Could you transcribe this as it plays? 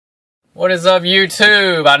What is up,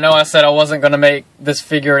 YouTube? I know I said I wasn't going to make this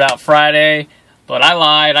Figure It Out Friday, but I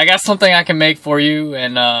lied. I got something I can make for you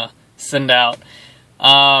and send out.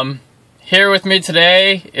 Here with me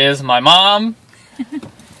today is my mom.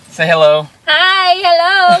 Say hello. Hi,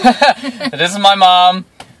 hello. This is my mom.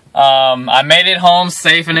 I made it home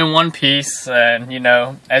safe and in one piece, and you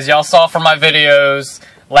know, as y'all saw from my videos,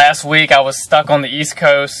 last week I was stuck on the East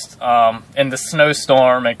Coast in the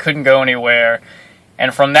snowstorm and couldn't go anywhere.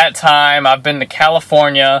 And from that time, I've been to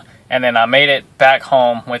California, and then I made it back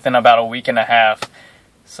home within about a week and a half.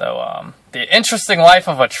 So, the interesting life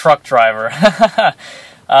of a truck driver.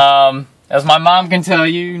 As my mom can tell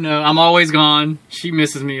you, know, I'm always gone. She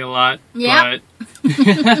misses me a lot. Yeah.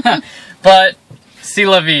 But, c'est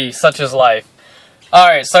la vie, such is life.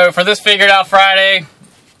 Alright, so for this Figured Out Friday,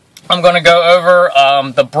 I'm going to go over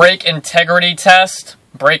the brake integrity test,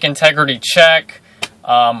 brake integrity check,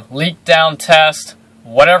 leak down test,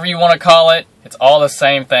 whatever you want to call it. It's all the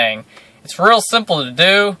same thing. It's real simple to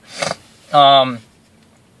do.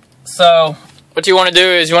 So what you want to do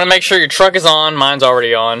is you want to make sure your truck is on. Mine's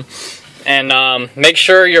already on. And make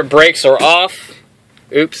sure your brakes are off.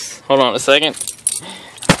 Oops, hold on a second.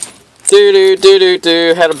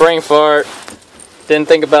 Had a brain fart. Didn't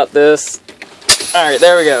think about this. Alright,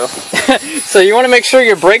 there we go. So you want to make sure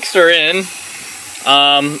your brakes are in.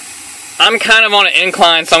 I'm kind of on an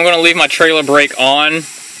incline, so I'm going to leave my trailer brake on.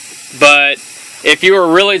 But if you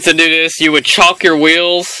were really to do this, you would chalk your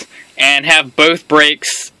wheels and have both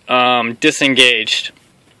brakes disengaged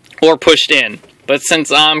or pushed in. But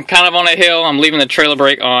since I'm kind of on a hill, I'm leaving the trailer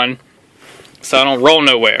brake on so I don't roll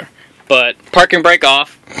nowhere. But parking brake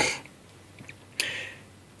off.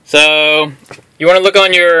 So you want to look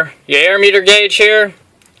on your air meter gauge here,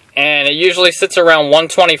 and it usually sits around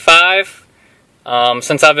 125.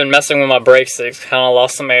 Since I've been messing with my brakes, it's kind of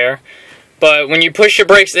lost some air. But when you push your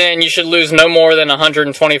brakes in, you should lose no more than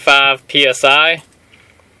 125 psi.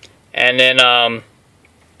 And then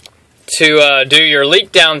to do your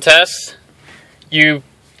leak down test, you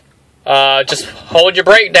just hold your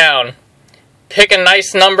brake down. Pick a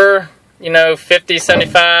nice number, you know, 50,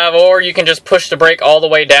 75, or you can just push the brake all the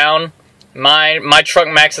way down. My truck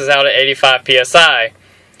maxes out at 85 psi.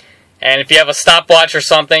 And if you have a stopwatch or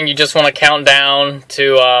something, you just want to count down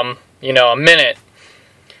to, you know, a minute.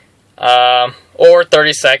 Or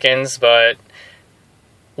 30 seconds, but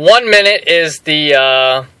 1 minute is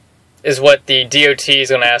what the DOT is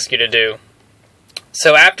going to ask you to do.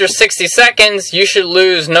 So after 60 seconds, you should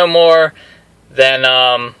lose no more than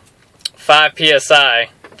 5 psi.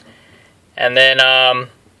 And then,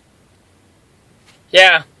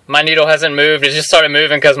 yeah. My needle hasn't moved. It just started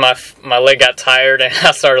moving because my leg got tired and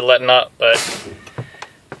I started letting up. But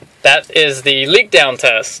that is the leak down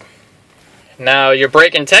test. Now your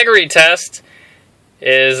brake integrity test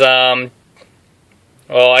is, well,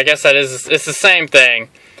 I guess it's the same thing.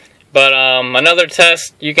 But another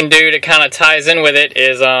test you can do that kind of ties in with it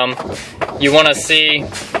is you want to see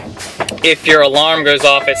if your alarm goes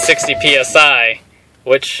off at 60 psi,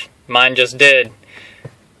 which mine just did.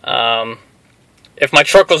 If my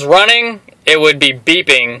truck was running, it would be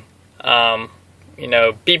beeping, you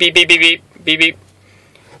know, beep, beep, beep, beep, beep, beep, beep.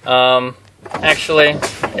 Actually,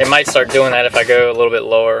 it might start doing that if I go a little bit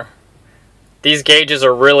lower. These gauges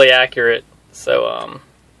are really accurate, so,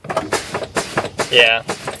 yeah.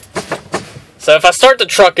 So if I start the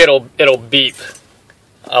truck, it'll beep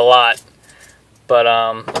a lot. But,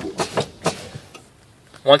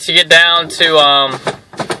 once you get down to,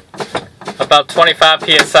 about 25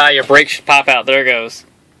 psi, your brake should pop out. There it goes.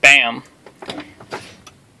 Bam.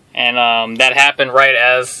 And that happened right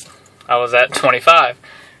as I was at 25.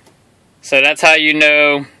 So that's how you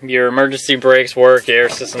know your emergency brakes work, your air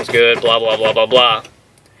system's good, blah, blah, blah, blah, blah.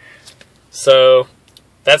 So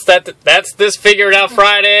that's this Figure It Out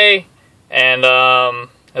Friday. And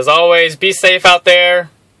as always, be safe out there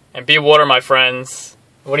and be water, my friends.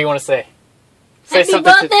 What do you want to say? Happy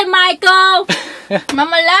birthday, Michael.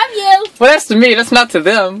 Mama love you. Well, that's to me. That's not to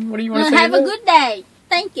them. What do you want to say? Have a good day.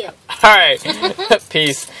 Thank you. All right.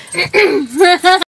 Peace.